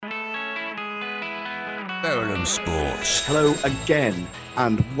Verulam Sports. Hello again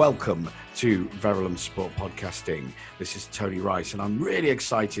and welcome to Verulam Sport Podcasting. This is Tony Rice and I'm really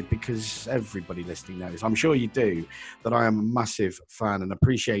excited because everybody listening knows, I'm sure you do, that I am a massive fan and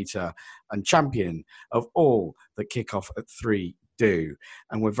appreciator and champion of all that Kickoff at 3 do.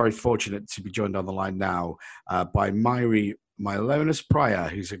 And we're very fortunate to be joined on the line now by Myloanas Pryor,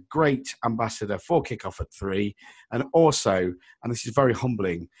 who's a great ambassador for Kickoff at 3. And also, and this is very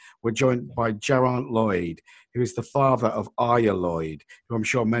humbling, we're joined by Geraint Lloyd, who is the father of Arya Lloyd, who I'm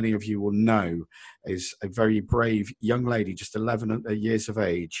sure many of you will know is a very brave young lady, just 11 years of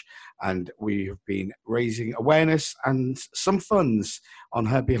age. And we have been raising awareness and some funds on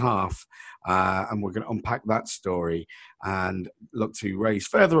her behalf. And we're going to unpack that story and look to raise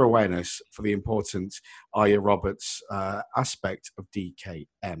further awareness for the important Arya Roberts aspect of DKMS.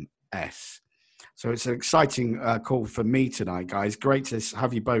 So it's an exciting call for me tonight, guys. Great to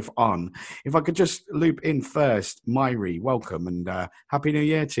have you both on. If I could just loop in first, Myri, welcome and Happy New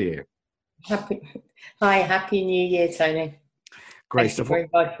Year to you. Happy New Year, Tony. Great Thank you for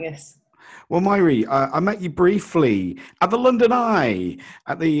inviting us. Well, Myri, I met you briefly at the London Eye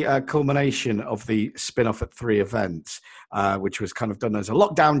at the culmination of the Spin-Off at 3 event, which was kind of done as a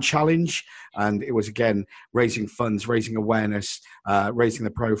lockdown challenge. And it was, again, raising funds, raising awareness, raising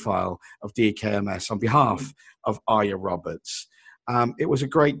the profile of DKMS on behalf of Arya Roberts. It was a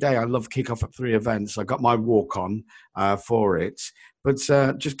great day. I love Kickoff at 3 events. I got my walk on for it. But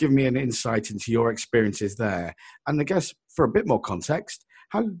just give me an insight into your experiences there. And I guess for a bit more context,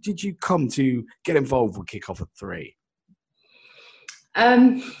 how did you come to get involved with Kickoff at 3?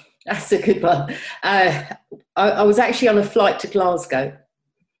 That's a good one. I was actually on a flight to Glasgow,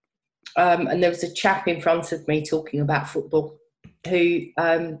 and there was a chap in front of me talking about football who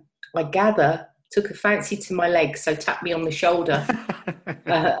I gather took a fancy to my legs, so tapped me on the shoulder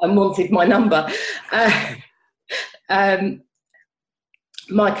and wanted my number.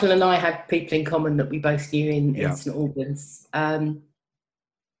 Michael and I had people in common that we both knew in St Albans.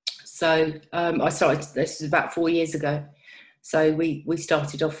 So I started, this was about 4 years ago. So we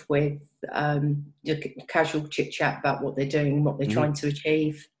started off with casual chit chat about what they're doing, what they're trying to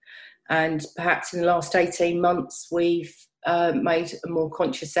achieve. And perhaps in the last 18 months, we've made a more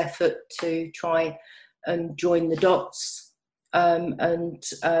conscious effort to try and join the dots and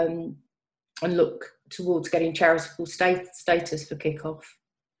look towards getting charitable status for Kickoff.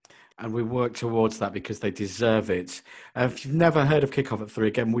 And we work towards that because they deserve it. If you've never heard of Kickoff at 3,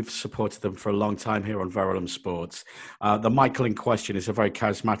 again, we've supported them for a long time here on Verulam Sports. The Michael in question is a very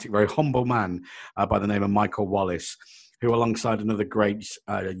charismatic, very humble man by the name of Michael Wallace, who alongside another great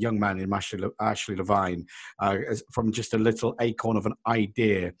young man in Ashley Levine, from just a little acorn of an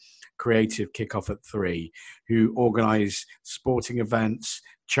idea, creative Kickoff at 3, who organise sporting events,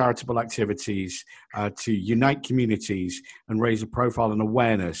 charitable activities to unite communities and raise a profile and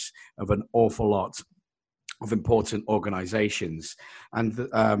awareness of an awful lot of important organisations. And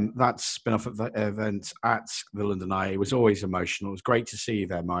that spin-off event at the London Eye was always emotional. It was great to see you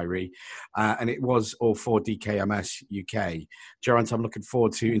there, Myri. And it was all for DKMS UK. Geraint, I'm looking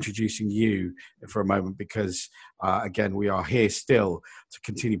forward to introducing you for a moment because, again, we are here still to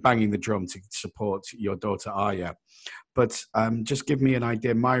continue banging the drum to support your daughter, Arya. But just give me an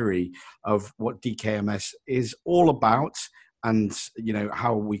idea, Myri, of what DKMS is all about and, you know,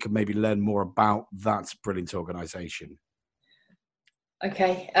 how we can maybe learn more about that brilliant organisation.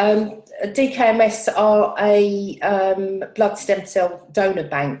 Okay. DKMS are a blood stem cell donor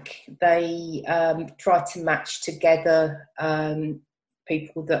bank. They try to match together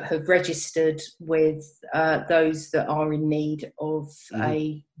people that have registered with those that are in need of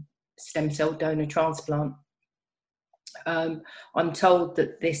a stem cell donor transplant. I'm told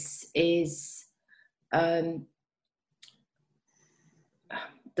that this is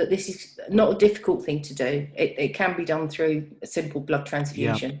not a difficult thing to do. It can be done through a simple blood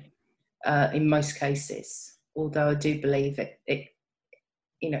transfusion in most cases, although I do believe it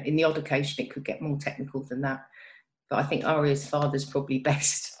in the odd occasion it could get more technical than that. But I think Arya's father's probably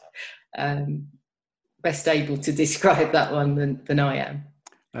best able to describe that one than I am.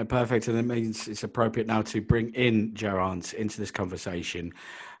 Perfect, and it means it's appropriate now to bring in Geraint into this conversation.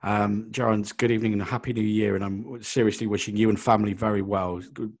 Geraint, good evening and Happy New Year, and I'm seriously wishing you and family very well.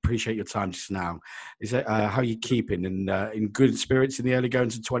 Appreciate your time just now. Is it how are you keeping in good spirits in the early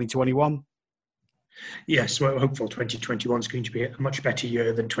goings of 2021? Yes, well, hopeful 2021 is going to be a much better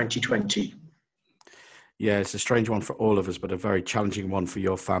year than 2020. Yeah, it's a strange one for all of us, but a very challenging one for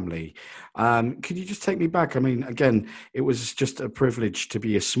your family. Could you just take me back? I mean, again, it was just a privilege to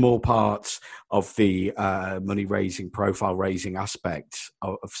be a small part of the money raising, profile raising aspect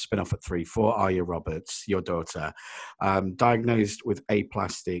of Spin Off at 3 for Arya Roberts, your daughter, diagnosed with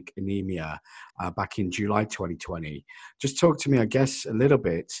aplastic anemia back in July 2020. Just talk to me, I guess, a little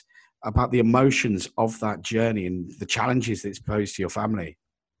bit about the emotions of that journey and the challenges that it's posed to your family.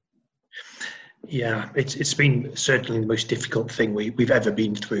 Yeah, it's been certainly the most difficult thing we've ever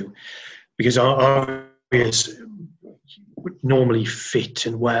been through, because our is normally fit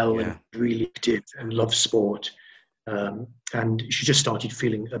and well and really active and loves sport. And she just started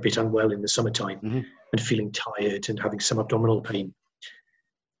feeling a bit unwell in the summertime and feeling tired and having some abdominal pain.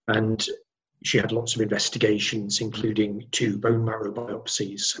 And she had lots of investigations, including 2 bone marrow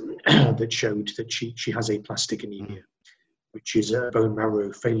biopsies that showed that she has aplastic anemia, which is a bone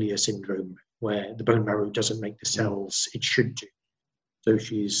marrow failure syndrome, where the bone marrow doesn't make the cells it should do. So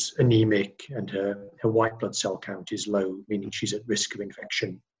she's anemic, and her white blood cell count is low, meaning she's at risk of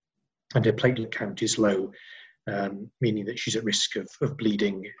infection. And her platelet count is low, meaning that she's at risk of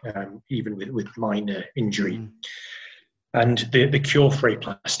bleeding, even with minor injury. And the cure for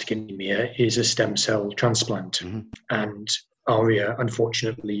aplastic anemia is a stem cell transplant. And Aria,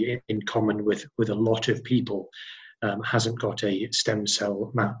 unfortunately, in common with a lot of people, hasn't got a stem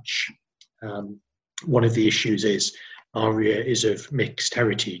cell match. One of the issues is Aria is of mixed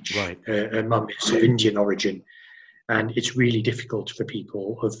heritage. Right. Her mum is of Indian origin, and it's really difficult for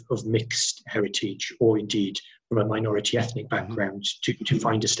people of mixed heritage, or indeed from a minority ethnic background, to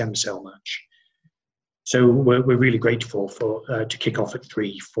find a stem cell match. So we're really grateful to Kickoff at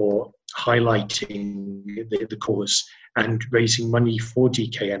 3 for highlighting the cause and raising money for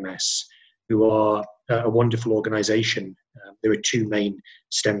DKMS, who are a wonderful organisation. There are 2 main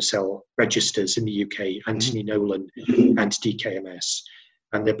stem cell registers in the UK, Anthony Nolan and DKMS,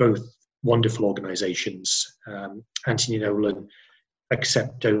 and they're both wonderful organisations. Anthony Nolan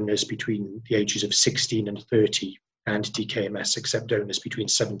accept donors between the ages of 16 and 30, and DKMS accept donors between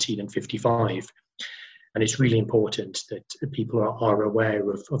 17 and 55. And it's really important that people are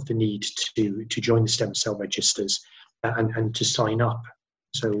aware of the need to join the stem cell registers and to sign up.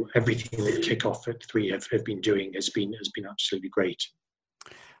 So everything that Kickoff at 3 have been doing has been absolutely great.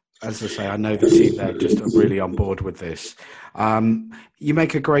 As I say, I know the team there just are really on board with this. You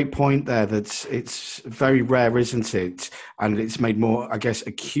make a great point there that it's very rare, isn't it? And it's made more, I guess,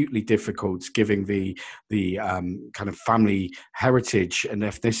 acutely difficult, given the kind of family heritage and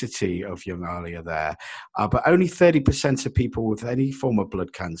ethnicity of young Alia there. But only 30% of people with any form of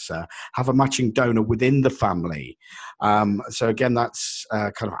blood cancer have a matching donor within the family. So again, that's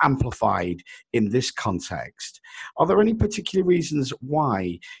kind of amplified in this context. Are there any particular reasons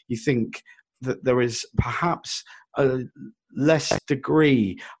why you think that there is perhaps a less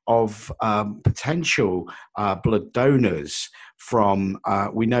degree of potential blood donors from,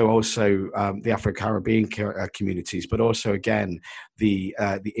 we know also the Afro-Caribbean communities, but also again the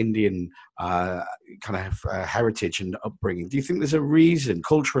Indian kind of heritage and upbringing? Do you think there's a reason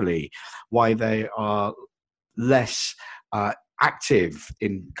culturally why they are less active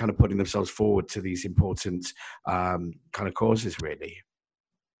in kind of putting themselves forward to these important kind of causes, really?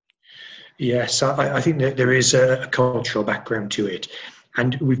 Yes, I think that there is a cultural background to it.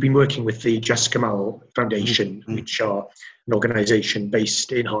 And we've been working with the Jas Kamal Foundation, which are an organisation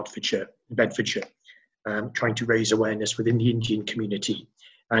based in Hertfordshire, Bedfordshire, trying to raise awareness within the Indian community.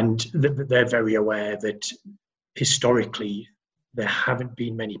 And they're very aware that historically there haven't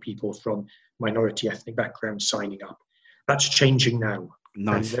been many people from minority ethnic backgrounds signing up. That's changing now.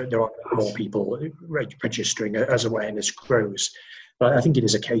 Nice. And there are more people registering as awareness grows. But I think it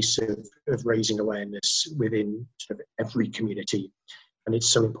is a case of raising awareness within sort of every community. And it's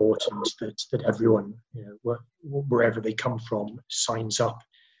so important that everyone, wherever they come from, signs up.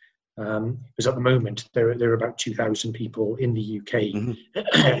 Because at the moment, there are about 2,000 people in the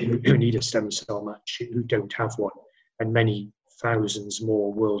UK who need a stem cell match, who don't have one, and many thousands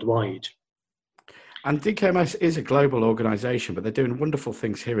more worldwide. And DKMS is a global organisation, but they're doing wonderful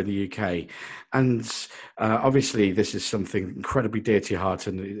things here in the UK. And obviously, this is something incredibly dear to your heart,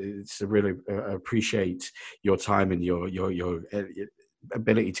 and it's really appreciate your time and your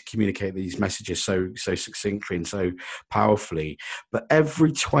ability to communicate these messages so succinctly and so powerfully. But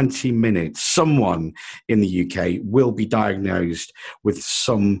every 20 minutes, someone in the UK will be diagnosed with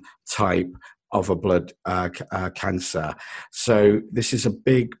some type of a blood cancer. So this is a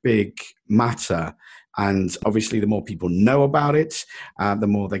big matter And obviously, the more people know about it, the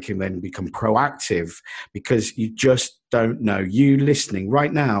more they can then become proactive, because you just don't know. You listening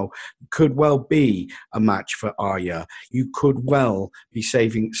right now could well be a match for Arya. You could well be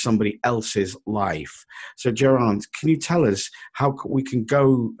saving somebody else's life. So, Geraint, can you tell us how we can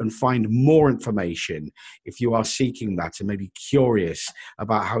go and find more information if you are seeking that and maybe curious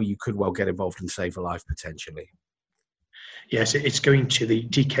about how you could well get involved and save a life potentially? Yes, it's going to the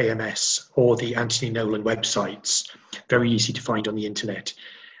DKMS or the Anthony Nolan websites. Very easy to find on the internet.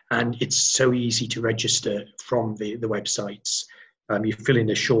 And it's so easy to register from the websites. You fill in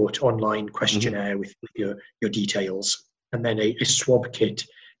a short online questionnaire with your details, and then a swab kit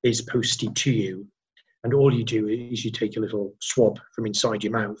is posted to you. And all you do is you take a little swab from inside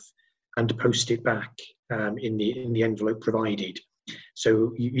your mouth and post it back in the envelope provided.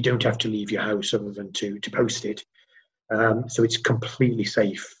 So you don't have to leave your house other than to post it. So it's completely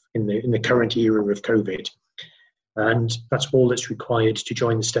safe in the current era of COVID. And that's all that's required to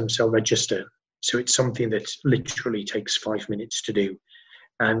join the stem cell register. So it's something that literally takes 5 minutes to do.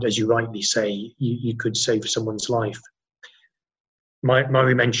 And as you rightly say, you could save someone's life.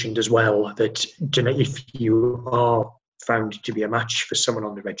 Myri mentioned as well that if you are found to be a match for someone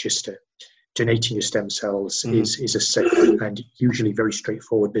on the register, donating your stem cells is a safe and usually very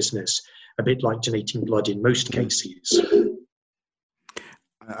straightforward business, a bit like donating blood in most cases.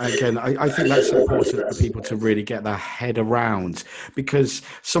 Again, I think that's important for people to really get their head around, because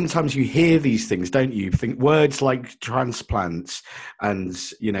sometimes you hear these things, don't you? Think words like transplants and,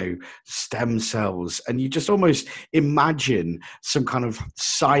 stem cells, and you just almost imagine some kind of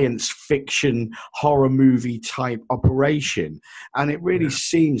science fiction horror movie type operation. And it really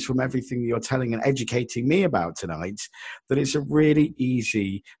seems, from everything you're telling and educating me about tonight, that it's a really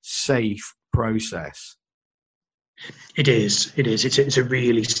easy, safe process. It is. It's a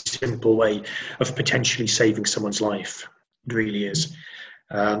really simple way of potentially saving someone's life. It really is.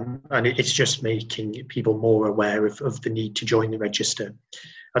 And it's just making people more aware of the need to join the register.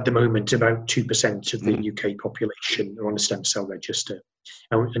 At the moment, about 2% of the UK population are on a stem cell register,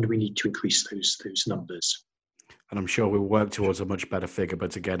 and we need to increase those numbers. And I'm sure we'll work towards a much better figure.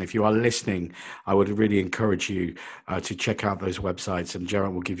 But again, if you are listening, I would really encourage you to check out those websites. And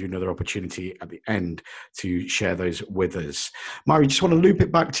Geraint will give you another opportunity at the end to share those with us. Myri, just want to loop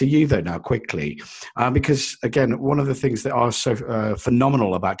it back to you, though, now quickly. Because, again, one of the things that are so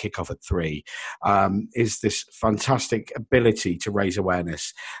phenomenal about Kickoff at 3 is this fantastic ability to raise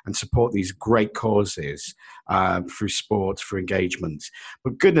awareness and support these great causes through sport, through engagement.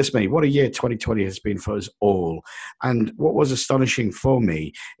 But goodness me, what a year 2020 has been for us all. And what was astonishing for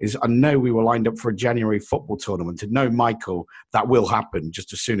me is I know we were lined up for a January football tournament, and no, Michael, that will happen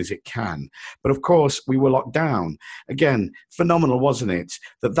just as soon as it can. But of course, we were locked down. Again, phenomenal, wasn't it?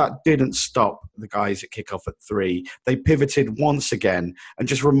 That didn't stop the guys at Kickoff at 3. They pivoted once again and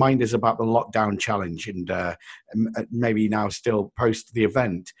just remind us about the lockdown challenge, and maybe now still post the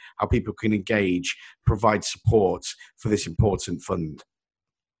event, how people can engage, provide support for this important fund.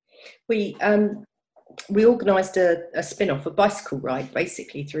 We organised a spin-off, a bicycle ride,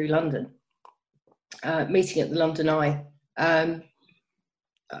 basically through London, meeting at the London Eye. I'm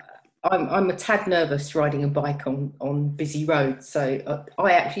a tad nervous riding a bike on busy roads, so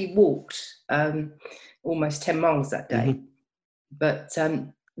I actually walked almost 10 miles that day. But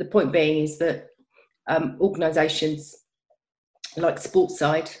the point being is that organisations like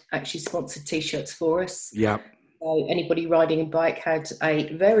Sportside actually sponsored T-shirts for us. Yeah. So anybody riding a bike had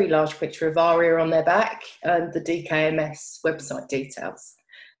a very large picture of Aria on their back and the DKMS website details.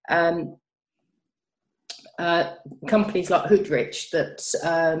 Companies like Hoodrich, that's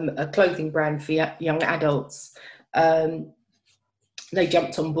a clothing brand for young adults, they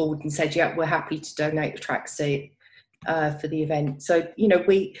jumped on board and said, yeah, we're happy to donate a tracksuit for the event. So,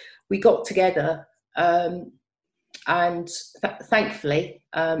 we got together and thankfully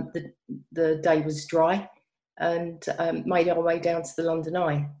the day was dry, and made our way down to the London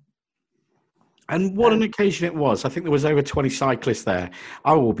Eye. And what an occasion it was. I think there was over 20 cyclists there.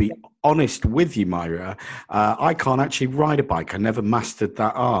 I will be honest with you, Myra. I can't actually ride a bike. I never mastered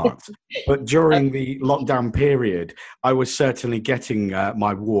that art. But during the lockdown period, I was certainly getting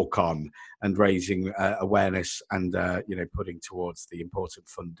my walk on and raising awareness and, putting towards the important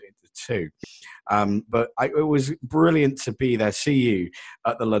fund too. But it was brilliant to be there, see you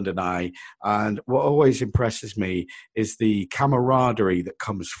at the London Eye. And what always impresses me is the camaraderie that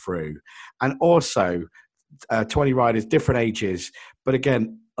comes through. And also 20 riders, different ages, but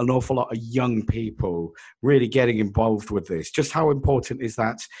again, an awful lot of young people really getting involved with this. Just how important is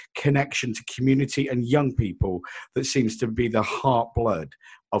that connection to community and young people that seems to be the heart blood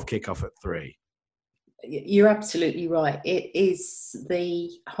of Kickoff at 3? You're absolutely right. It is the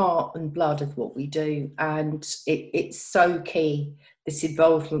heart and blood of what we do, and it's so key, this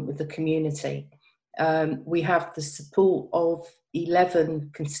involvement with the community. We have the support of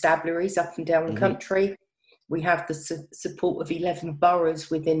 11 constabularies up and down the country. We have the support of 11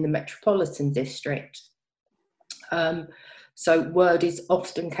 boroughs within the Metropolitan District. So word is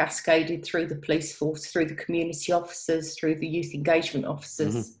often cascaded through the police force, through the community officers, through the youth engagement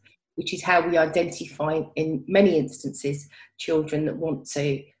officers, which is how we identify, in many instances, children that want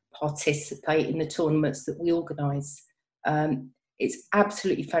to participate in the tournaments that we organise. It's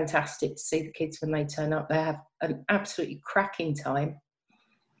absolutely fantastic to see the kids when they turn up. They have an absolutely cracking time.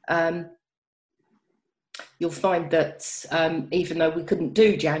 You'll find that even though we couldn't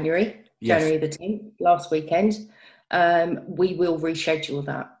do January the 10th, last weekend, we will reschedule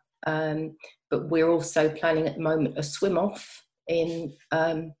that. But we're also planning at the moment a swim-off in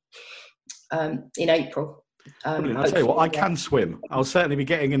April. Brilliant. I'll tell you what, I can swim. I'll certainly be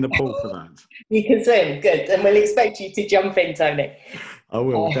getting in the pool for that. You can swim, good. And we'll expect you to jump in, Tony. I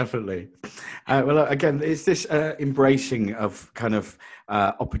will, definitely. Well, again, it's this embracing of kind of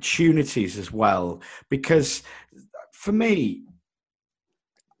opportunities as well, because for me,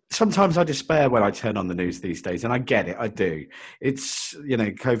 sometimes I despair when I turn on the news these days, and I get it, I do. It's,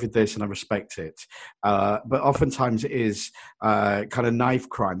 COVID this, and I respect it. But oftentimes it is kind of knife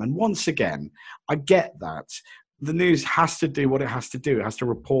crime. And once again, I get that. The news has to do what it has to do. It has to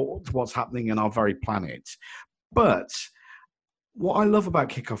report what's happening on our very planet. But what I love about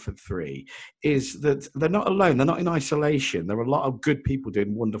Kickoff at 3 is that they're not alone. They're not in isolation. There are a lot of good people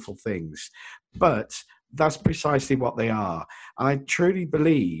doing wonderful things. But that's precisely what they are. And I truly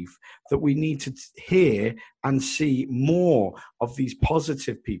believe that we need to hear and see more of these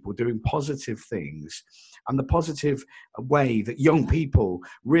positive people doing positive things, and the positive way that young people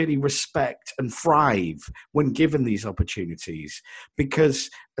really respect and thrive when given these opportunities. Because,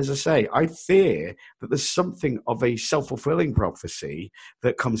 as I say, I fear that there's something of a self-fulfilling prophecy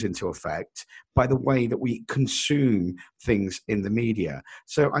that comes into effect by the way that we consume things in the media.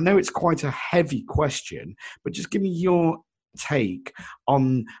 So I know it's quite a heavy question, but just give me your take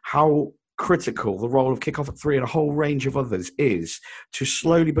on how critical the role of Kickoff at 3 and a whole range of others is to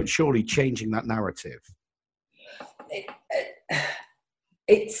slowly but surely changing that narrative.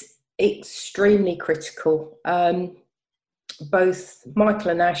 It's extremely critical. Both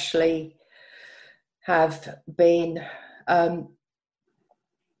Michael and Ashley have been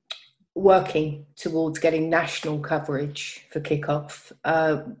working towards getting national coverage for Kickoff.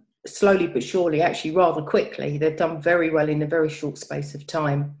 Slowly but surely, actually rather quickly. They've done very well in a very short space of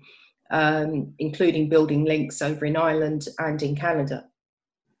time, including building links over in Ireland and in Canada.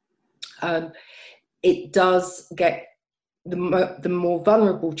 It does get the more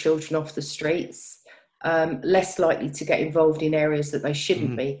vulnerable children off the streets, less likely to get involved in areas that they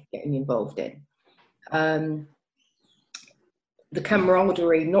shouldn't be getting involved in. The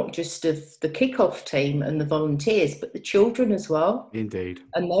camaraderie, not just of the Kickoff team and the volunteers, but the children as well. Indeed.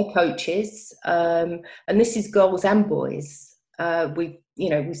 And their coaches. And this is girls and boys. We've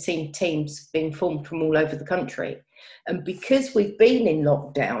seen teams being formed from all over the country. And because we've been in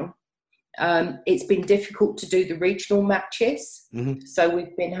lockdown, it's been difficult to do the regional matches. So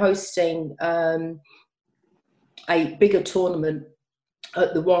we've been hosting a bigger tournament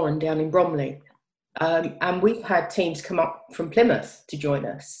at the Warren down in Bromley. And we've had teams come up from Plymouth to join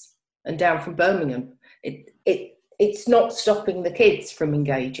us and down from Birmingham. It's not stopping the kids from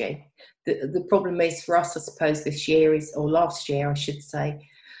engaging. The problem is for us, I suppose, this year or last year, I should say,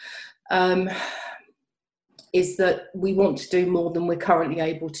 is that we want to do more than we're currently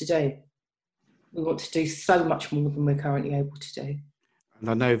able to do. We want to do so much more than we're currently able to do. And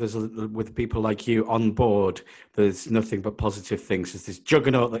I know with people like you on board, there's nothing but positive things. As this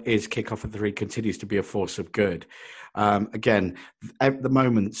juggernaut that is Kickoff at 3 continues to be a force of good. Again, at the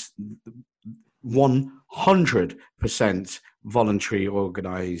moment, 100% voluntary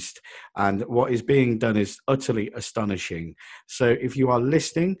organised, and what is being done is utterly astonishing. So if you are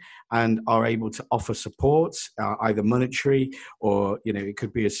listening and are able to offer support, either monetary or it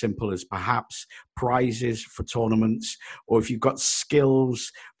could be as simple as perhaps prizes for tournaments, or if you've got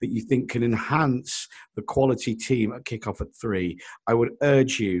skills that you think can enhance the quality team at Kickoff at 3, I would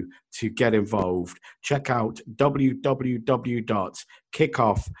urge you to get involved. Check out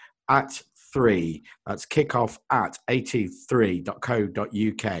www.kickoff@3. That's kickoff at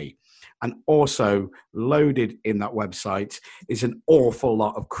at3.co.uk. And also loaded in that website is an awful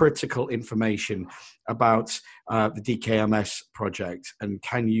lot of critical information about the DKMS project, and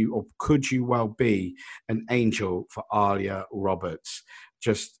can you or could you well be an angel for Alia Roberts.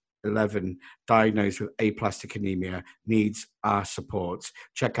 Just 11 diagnosed with aplastic anemia needs our support.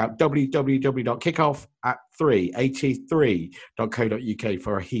 Check out www.kickoff3.co.uk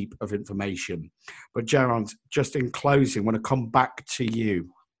for a heap of information. But Gerard, just in closing, I want to come back to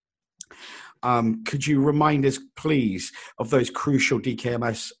you. Could you remind us, please, of those crucial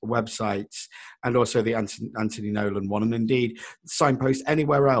DKMS websites and also the Anthony Nolan one, and indeed signpost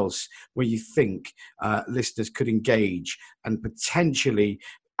anywhere else where you think listeners could engage and potentially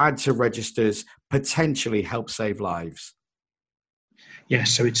add to registers, potentially help save lives?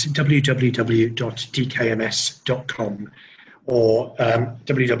 Yes, so it's www.dkms.com or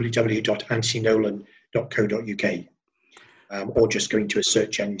www.anthonynolan.co.uk. Or just going to a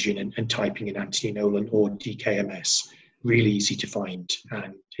search engine and typing in Anthony Nolan or DKMS. Really easy to find,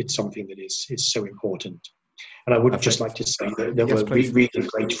 and it's something that is so important. And I would just like to say that yes, we're really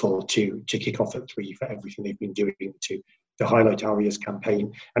grateful to Kickoff at 3 for everything they've been doing to highlight Aria's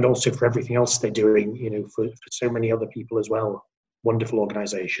campaign, and also for everything else they're doing, for so many other people as well. Wonderful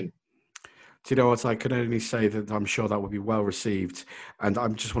organisation. Do you know what? I can only say that I'm sure that will be well received. And I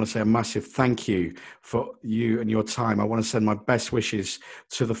just want to say a massive thank you for you and your time. I want to send my best wishes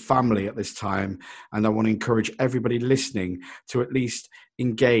to the family at this time. And I want to encourage everybody listening to at least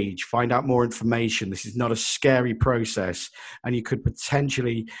engage, find out more information. This is not a scary process, and you could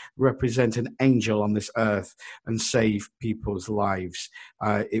potentially represent an angel on this earth and save people's lives.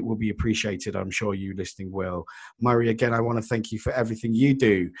 It will be appreciated. I'm sure you listening will. Myri, again, I want to thank you for everything you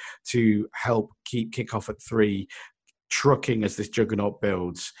do to help keep Kickoff at 3 trucking as this juggernaut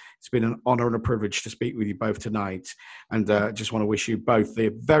builds. It's been an honor and a privilege to speak with you both tonight, and just want to wish you both the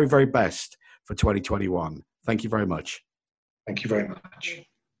very, very best for 2021. Thank you very much. Thank you very much.